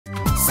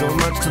so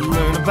much to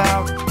learn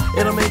about.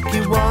 It'll make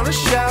you want to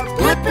shout,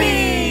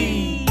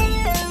 Blippi!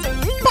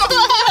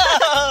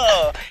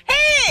 Whoa!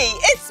 Hey,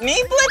 it's me,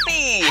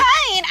 Blippi!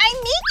 Hi, and I'm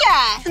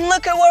Meekah! And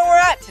look at where we're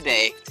at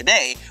today.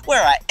 Today, we're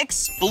at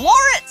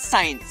Explorit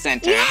Science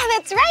Center. Yeah,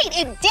 that's right,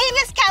 in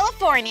Davis,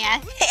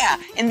 California. Yeah,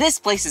 and this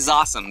place is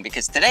awesome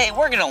because today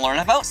we're gonna learn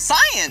about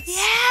science.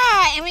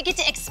 Yeah, and we get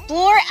to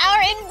explore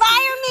our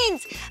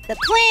environments. The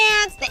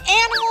plants, the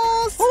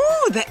animals.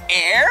 Ooh, the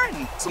air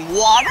and some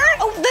water.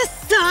 Oh, the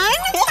sun?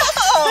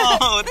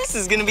 Whoa, this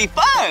is gonna be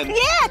fun.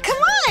 Yeah, come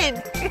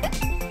on.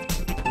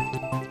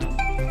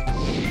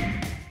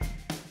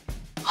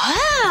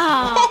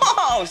 Wow.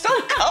 Whoa,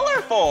 so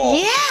colorful.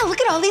 Yeah, look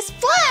at all these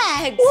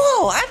flags.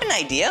 Whoa, I have an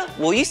idea.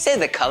 Will you say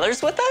the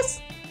colors with us?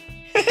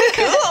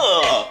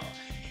 Cool.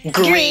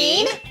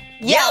 Green,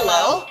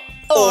 yellow,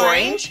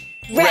 orange,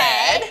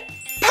 red,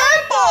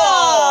 purple.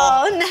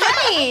 Oh,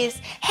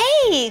 nice.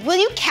 Hey, will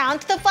you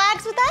count the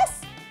flags with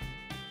us?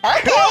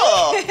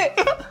 Okay.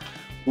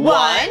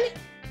 1,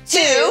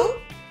 2,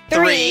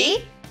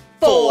 3,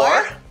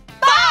 4,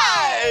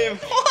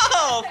 5.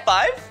 Whoa,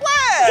 5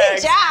 flags.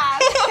 Good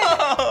job.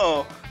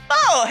 Whoa.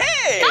 Oh,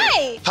 hey.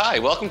 Hi. Hi,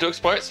 welcome to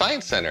Explorit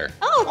Science Center.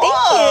 Oh,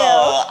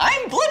 Whoa,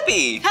 thank you. I'm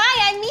Blippi.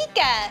 Hi, I'm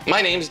Meekah.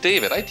 My name's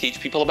David. I teach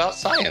people about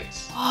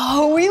science.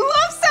 Oh, we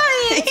love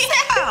science.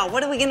 Yeah,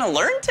 what are we gonna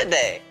learn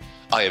today?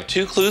 I have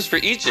 2 clues for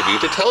each of you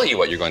to tell you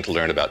what you're going to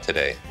learn about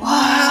today.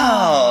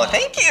 Wow,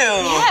 thank you.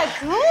 Yeah,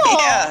 cool.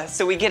 Yeah,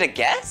 so we get a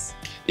guess?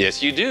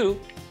 Yes, you do.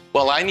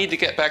 Well, I need to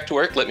get back to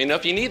work. Let me know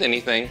if you need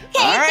anything.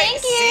 Okay, All right,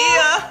 thank you. see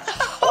ya.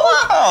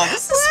 Wow,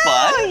 this is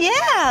Oh, fun.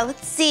 yeah,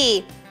 let's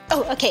see.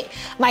 Oh, okay.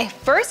 My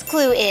first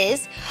clue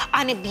is,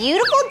 on a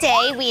beautiful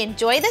day, we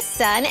enjoy the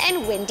sun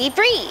and windy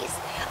breeze.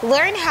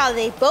 Learn how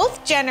they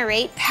both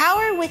generate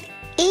power with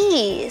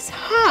ease.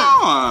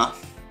 Huh.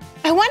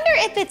 I wonder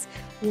if it's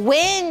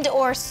wind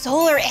or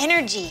solar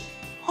energy.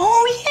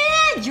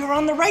 Oh, yeah, you're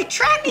on the right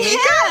track, Meekah.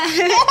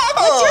 Yeah.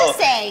 Whoa. What's yours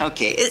say?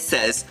 Okay, it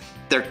says,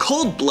 they're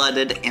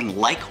cold-blooded and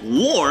like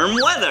warm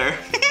weather.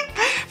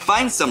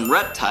 Find some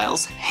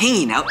reptiles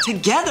hanging out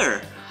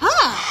together.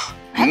 Huh.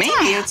 Maybe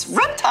Reptiles. it's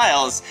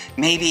reptiles.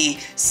 Maybe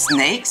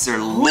snakes or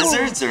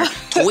lizards or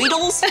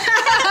tweedles.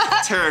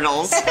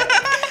 Turtles.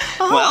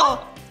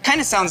 Well,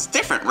 kind of sounds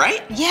different,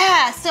 right?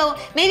 Yeah, so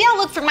maybe I'll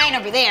look for mine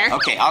over there.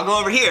 Okay, I'll go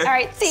over here. All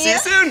right, see See ya. you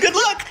soon. Good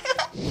luck.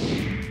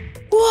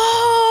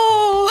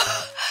 Whoa!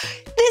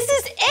 This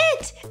is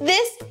it!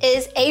 This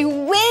is a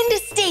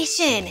wind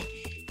station.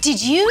 Did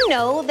you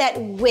know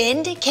that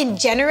wind can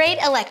generate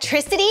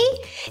electricity?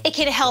 It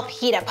can help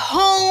heat up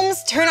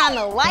homes, turn on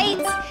the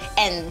lights,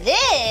 and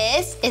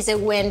this is a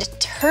wind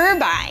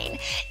turbine.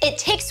 It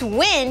takes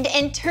wind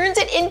and turns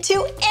it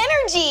into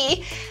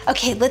energy.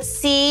 Okay, let's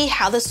see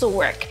how this will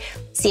work.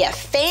 See a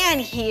fan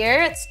here,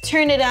 let's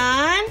turn it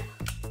on.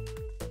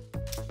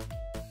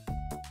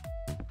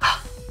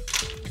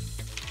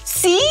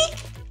 See?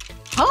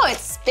 Oh,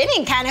 it's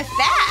spinning kind of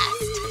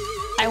fast.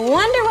 I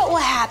wonder what will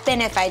happen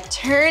if I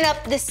turn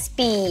up the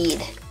speed.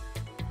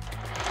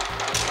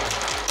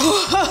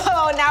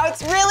 Whoa, now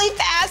it's really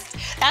fast.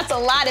 That's a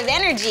lot of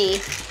energy.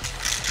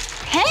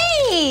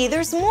 Hey,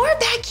 there's more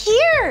back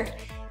here.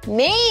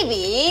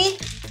 Maybe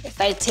if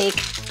I take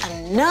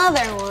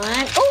another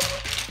one. Oh,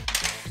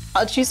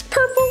 I'll choose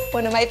purple,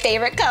 one of my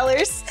favorite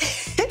colors.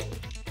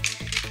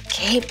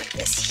 Okay, put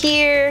this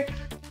here.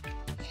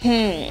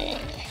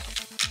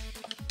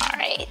 All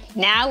right,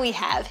 now we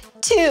have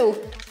 2.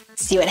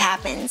 See what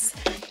happens.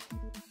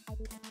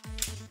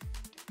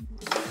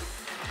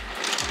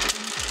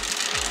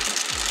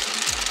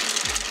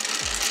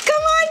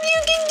 Come on,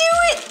 you can do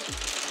it!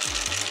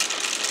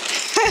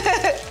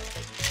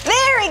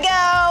 There we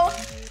go!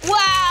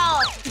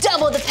 Wow,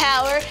 double the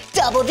power,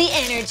 double the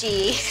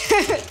energy.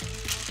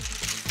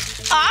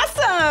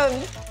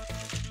 Awesome!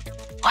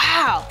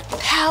 Wow,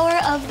 power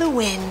of the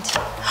wind.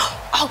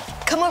 Oh,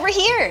 come over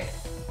here.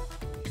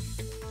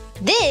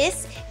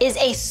 This is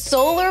a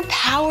solar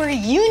power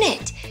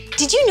unit.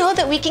 Did you know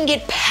that we can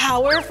get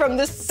power from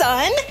the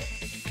sun?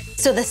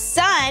 So the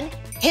sun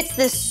hits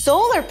this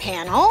solar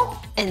panel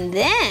and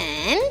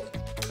then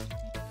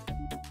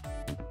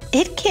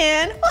it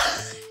can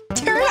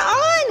turn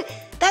on.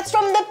 That's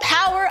from the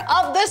power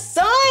of the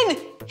sun.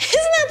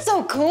 Isn't that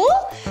so cool?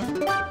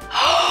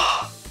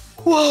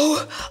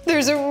 Whoa,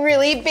 there's a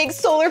really big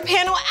solar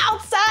panel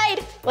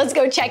outside. Let's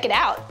go check it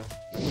out.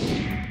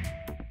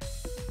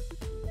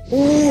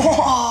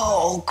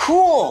 Whoa,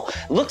 cool.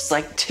 Looks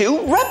like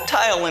 2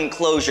 reptile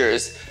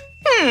enclosures.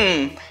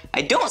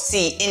 I don't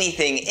see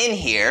anything in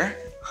here.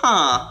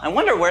 I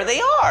wonder where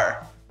they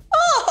are.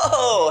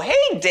 Oh,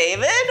 hey,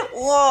 David.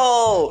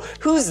 Whoa,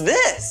 who's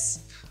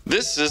this?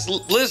 This is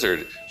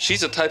Lizard.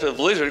 She's a type of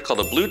lizard called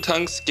a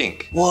blue-tongued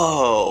skink.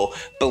 Whoa,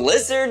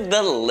 Blizzard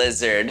the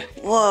lizard.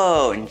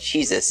 Whoa, and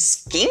she's a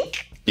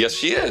skink? Yes,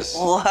 she is.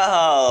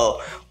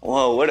 Whoa,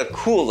 whoa, what a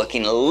cool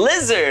looking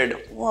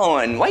lizard. Whoa,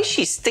 and why is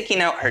she sticking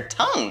out her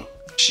tongue?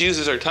 She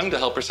uses her tongue to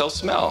help herself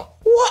smell.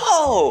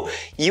 Whoa,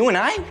 you and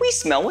I, we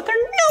smell with our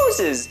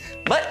noses.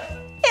 But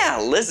yeah,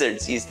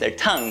 lizards use their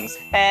tongues.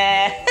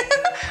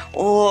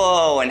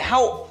 Whoa, and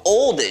how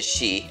old is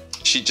she?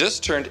 She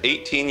just turned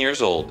 18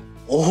 years old.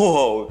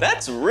 Whoa,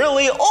 that's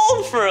really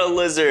old for a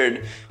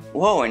lizard.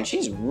 Whoa, and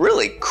she's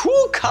really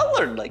cool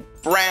colored, like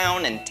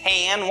brown and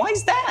tan. Why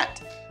is that?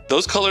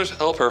 Those colors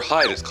help her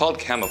hide. It's called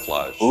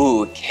camouflage.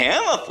 Ooh,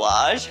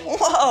 camouflage?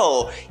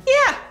 Whoa,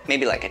 yeah,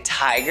 maybe like a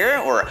tiger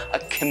or a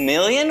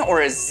chameleon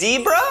or a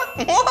zebra?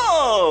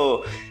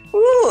 Whoa,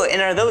 ooh,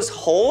 and are those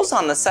holes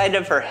on the side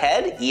of her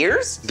head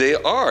ears? They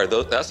are,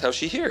 though. That's how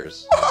she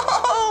hears.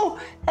 Whoa,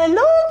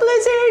 hello,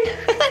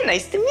 Blizzard.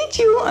 Nice to meet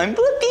you, I'm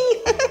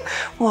Blippi.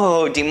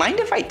 Whoa, do you mind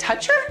if I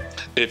touch her?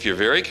 If you're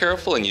very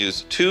careful and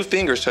use 2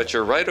 fingers, touch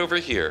her right over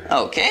here.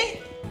 Okay.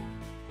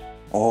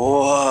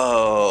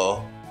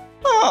 Whoa.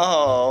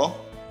 Oh,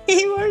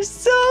 you are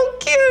so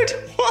cute.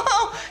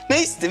 Wow,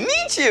 nice to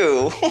meet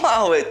you.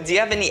 Wow, do you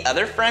have any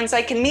other friends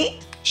I can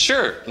meet?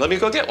 Sure, let me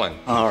go get one.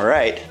 All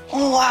right.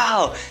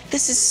 Wow,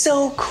 this is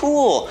so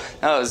cool.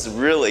 That was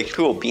really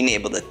cool being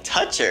able to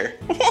touch her.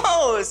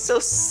 Whoa, it's so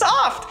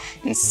soft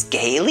and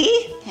scaly.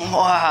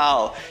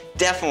 Wow,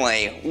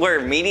 definitely,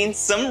 we're meeting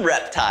some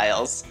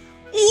reptiles.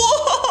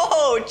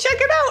 Whoa, check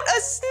it out,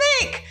 a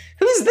snake.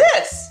 Who's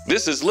this?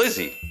 This is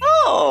Lizzie.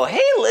 Oh,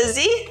 hey,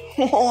 Lizzie.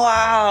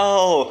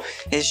 Wow.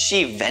 Is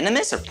she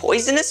venomous or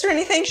poisonous or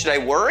anything? Should I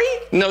worry?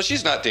 No,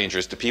 she's not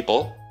dangerous to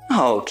people.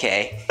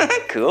 Okay,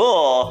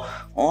 cool.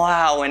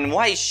 Wow, and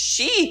why is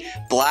she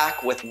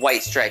black with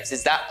white stripes?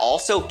 Is that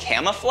also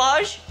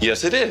camouflage?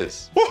 Yes, it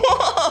is.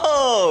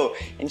 Whoa,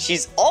 and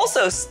she's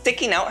also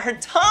sticking out her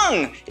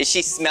tongue. Is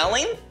she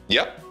smelling?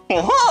 Yep.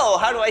 Whoa,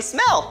 how do I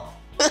smell?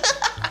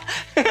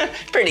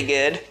 Pretty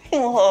good.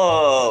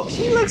 Whoa,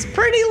 she looks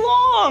pretty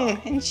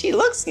long and she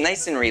looks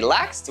nice and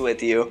relaxed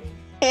with you.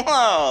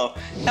 Whoa,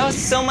 that was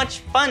so much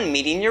fun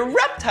meeting your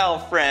reptile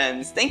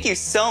friends. Thank you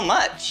so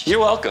much. You're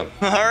welcome.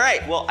 All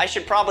right, well, I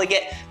should probably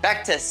get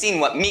back to seeing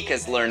what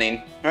Meekah's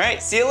learning. All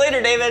right, see you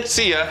later, David.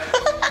 See ya.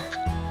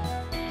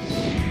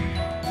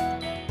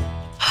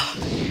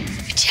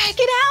 Check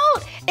it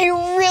out, a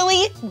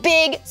really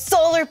big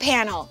solar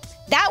panel.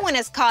 That one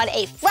is called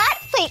a flat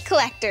plate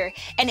collector,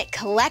 and it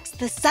collects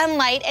the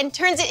sunlight and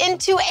turns it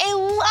into a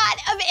lot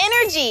of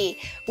energy.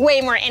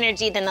 Way more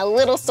energy than the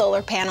little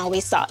solar panel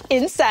we saw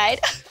inside.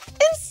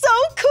 It's so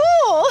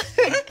cool.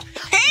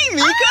 Hey,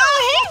 Meekah.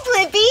 Oh,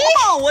 hey, Blippi.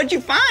 Whoa, what'd you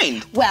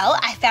find? Well,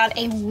 I found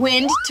a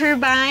wind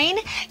turbine,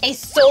 a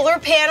solar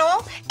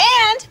panel,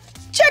 and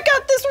check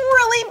out this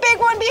really big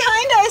one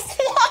behind us.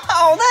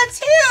 Wow, that's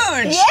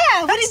huge.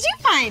 Yeah, what did you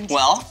find?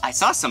 Well, I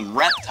saw some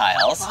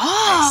reptiles. Oh.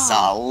 I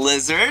saw a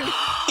lizard.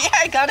 Yeah,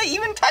 I gotta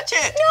even touch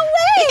it. No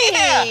way.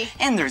 Yeah,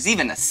 and there's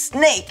even a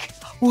snake.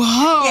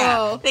 Whoa.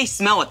 Yeah, they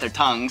smell with their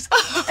tongues.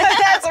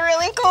 That's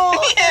really cool.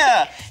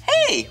 Yeah.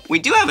 Hey, we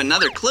do have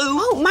another clue.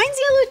 Oh, mine's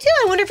yellow too.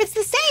 I wonder if it's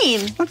the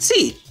same. Let's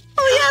see.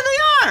 Oh, yeah,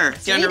 they are.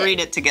 Do you want to read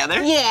it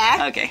together?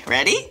 Yeah. Okay,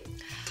 ready?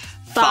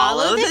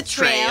 Follow the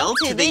trail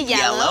to the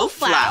yellow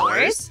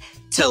flowers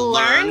to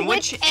learn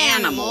which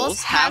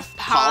animals have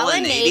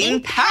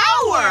pollinating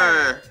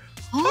power.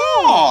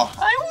 Oh,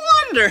 I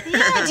wonder.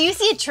 Yeah, do you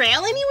see a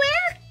trail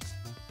anywhere?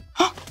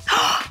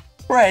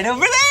 Right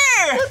over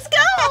there. Let's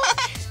go.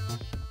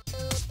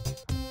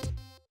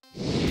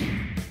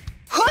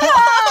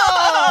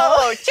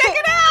 Whoa! Check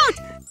it out!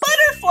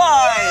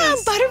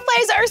 Butterflies!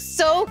 Butterflies are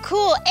so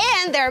cool,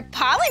 and they're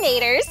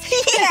pollinators.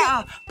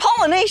 Yeah,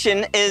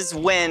 pollination is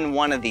when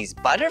one of these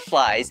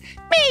butterflies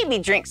maybe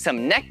drinks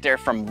some nectar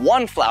from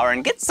one flower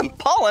and gets some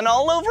pollen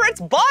all over its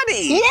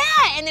body.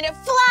 Yeah, and then it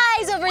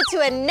flies over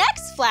to a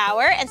next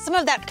flower, and some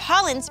of that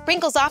pollen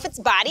sprinkles off its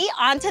body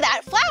onto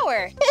that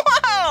flower.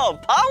 Wow,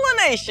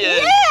 pollination!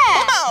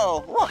 Yeah!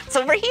 Wow, what's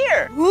over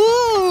here?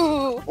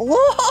 Ooh!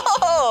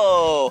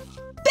 Whoa!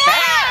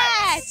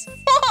 Bats!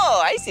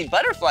 Whoa, I see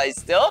butterflies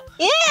still.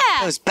 Yeah!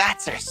 Those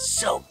bats are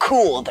so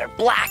cool. They're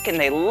black and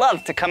they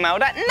love to come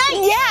out at night.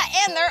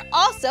 Yeah, and they're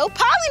also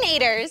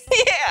pollinators.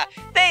 Yeah,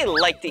 they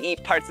like to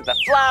eat parts of the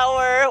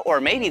flower, or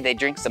maybe they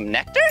drink some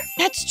nectar.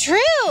 That's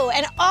true,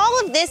 and all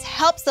of this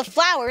helps the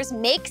flowers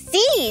make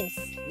seeds.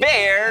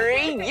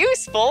 Very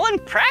useful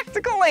and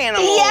practical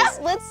animals. Yeah,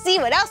 let's see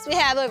what else we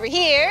have over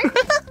here.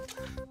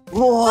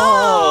 Whoa,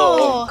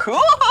 Oh.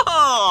 cool.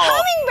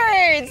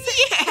 Hummingbirds.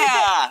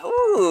 Yeah,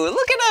 ooh,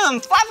 look at them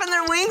flapping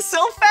their wings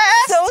so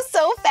fast.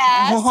 So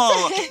fast.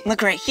 Whoa,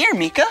 look right here,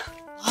 Meekah.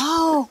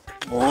 Oh,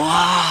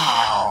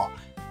 Wow.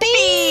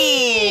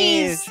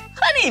 Bees!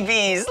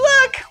 Honeybees,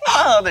 look!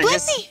 Wow, they're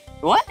just... Blippi.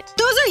 What?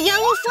 those are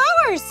yellow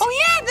flowers. Oh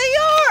yeah, they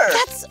are!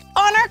 That's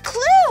on our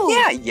clue.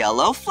 Yeah,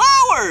 yellow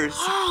flowers.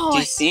 Oh, Do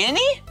you see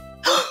any?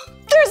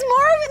 there's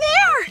more over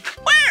there.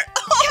 Where?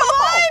 Come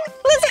on,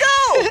 let's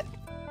go.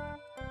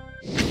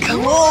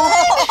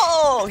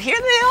 Whoa, here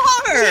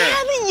they are!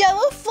 Yeah, the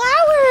yellow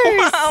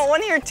flowers. Wow,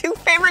 one of your 2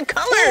 favorite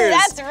colors.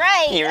 That's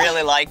right. You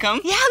really like them?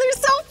 Yeah,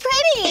 they're so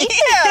pretty.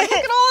 Yeah, look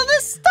at all of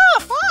this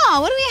stuff.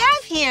 Oh, what do we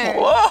have here?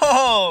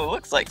 Whoa,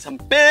 looks like some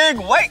big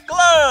white gloves.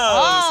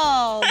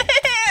 Oh,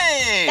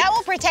 Hey! that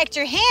will protect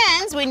your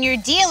hands when you're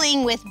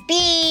dealing with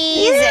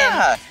bees.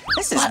 Yeah,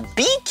 this is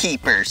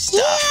beekeeper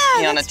stuff. Yeah,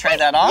 You want to that's try right.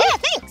 that on? Yeah,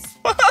 thanks.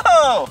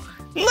 Whoa,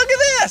 Look at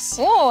this.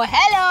 Oh,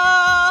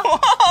 hello.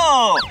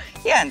 Whoa!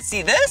 Yeah, and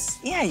see this?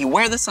 Yeah, you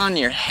wear this on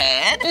your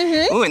head.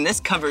 Ooh, and this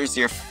covers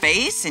your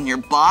face and your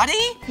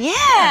body.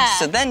 Yeah.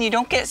 So then you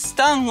don't get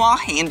stung while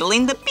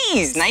handling the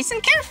bees nice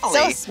and carefully.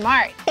 So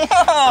smart. Whoa!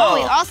 Oh,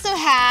 we also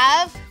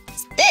have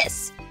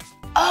this.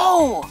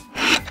 Oh!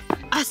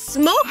 A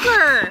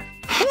smoker.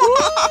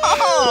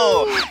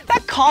 Whoa!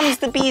 That calms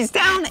the bees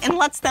down and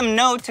lets them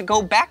know to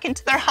go back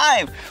into their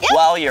hive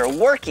while you're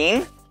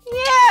working.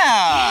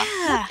 Yeah.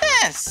 Look at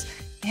this.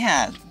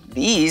 Yeah,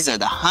 these are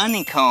the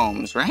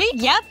honeycombs, right?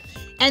 Yep.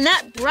 And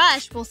that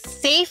brush will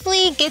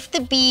safely get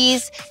the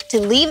bees to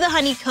leave the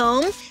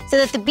honeycomb so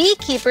that the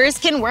beekeepers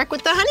can work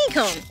with the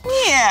honeycomb.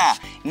 Yeah.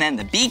 And then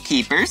the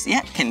beekeepers,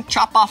 can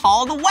chop off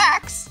all the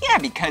wax. Yeah,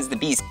 because the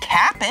bees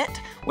cap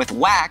it with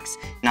wax.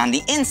 And on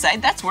the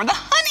inside, that's where the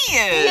honey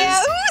is.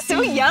 Yeah, ooh,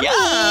 so yummy.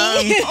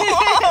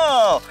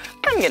 Whoa.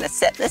 I'm gonna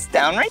set this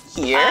down right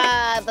here.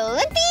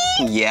 Blippi?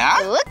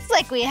 Yeah? Looks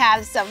like we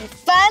have some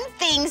fun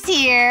things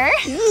here.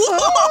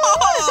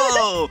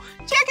 Whoa!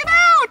 Check it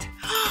out!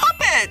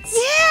 Puppets!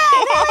 Yeah,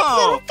 they're like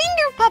little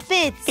finger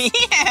puppets.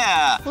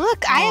 Yeah!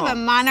 Look, I have a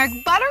monarch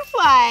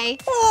butterfly.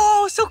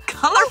 Whoa, so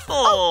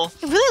colorful!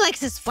 It really likes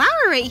this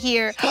flower right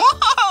here.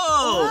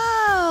 Whoa!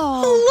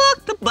 Whoa.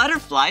 Look, the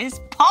butterfly is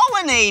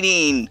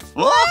pollinating.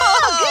 Whoa!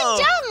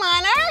 Good job,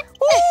 Monarch.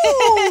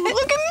 Ooh,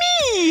 look at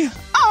me!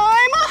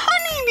 I'm a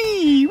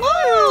honeybee!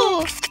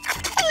 Whoa.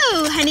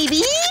 Hello,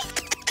 honeybee.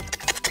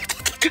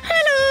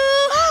 Hello.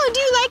 Oh, do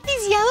you like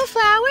these yellow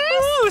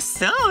flowers? Ooh,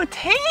 so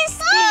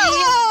tasty!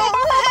 Oh.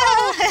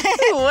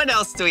 Ooh, what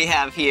else do we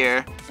have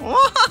here? Whoa!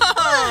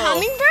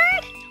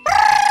 Hummingbird?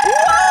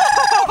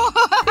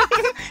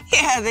 Whoa!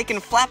 Yeah, they can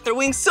flap their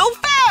wings so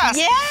fast!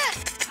 Yeah.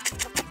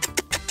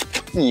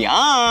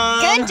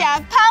 Yum! Good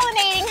job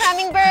pollinating,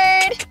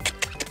 hummingbird.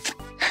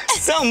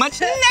 So much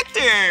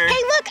nectar!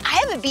 Hey, look, I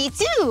have a bee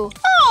too.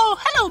 Oh,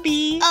 hello,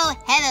 bee. Oh,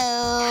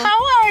 hello.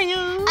 How are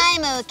you?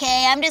 I'm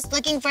okay. I'm just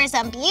looking for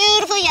some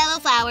beautiful yellow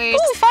flowers.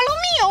 Oh, follow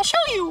me. I'll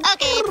show you.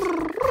 Okay.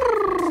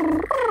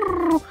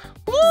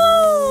 Woo!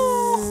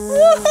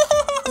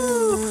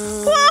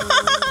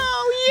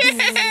 Wow!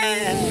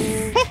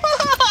 Yeah!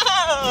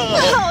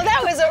 Oh,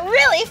 that was a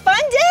really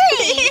fun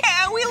day.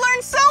 Yeah, we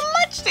learned so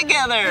much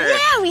together.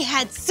 Yeah, we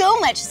had so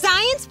much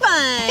science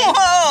fun.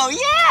 Whoa,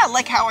 yeah,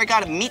 like how I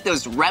got to meet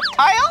those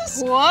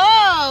reptiles.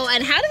 Whoa,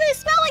 and how do they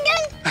smell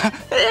again?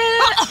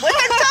 With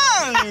their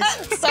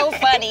tongues. So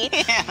funny.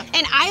 Yeah.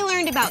 And I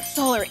learned about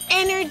solar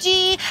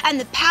energy and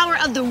the power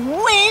of the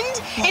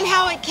wind and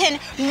how it can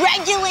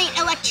regulate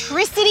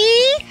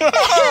electricity.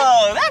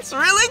 Whoa, that's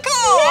really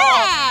cool.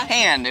 Yeah.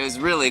 And it was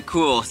really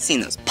cool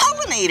seeing those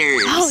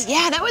pollinators. Oh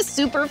yeah, that was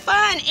super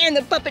fun. And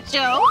the puppet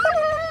show.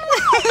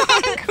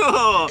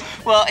 Cool.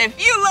 Well, if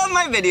you love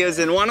my videos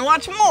and want to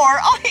watch more,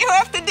 all you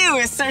have to do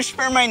is search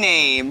for my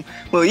name.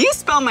 Will you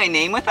spell my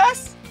name with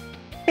us?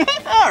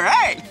 All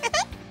right.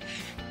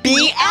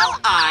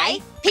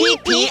 B-L-I-P-P-I.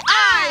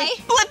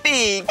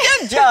 Blippi,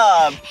 good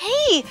job.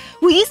 Hey,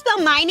 will you spell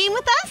my name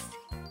with us?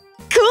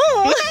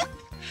 Cool.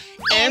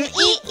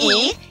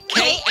 M-E-E-K-A-H.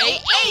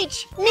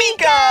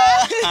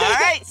 Meekah. All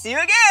right, see you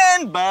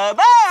again.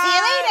 Bye-bye. See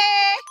you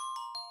later.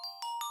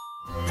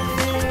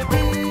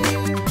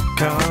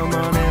 Come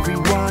on,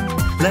 everyone,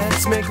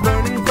 let's make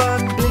learning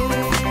fun.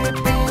 Blippi.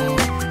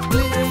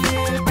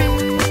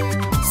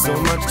 So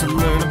much to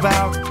learn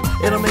about,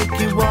 it'll make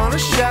you want to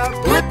shout,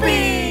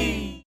 Blippi!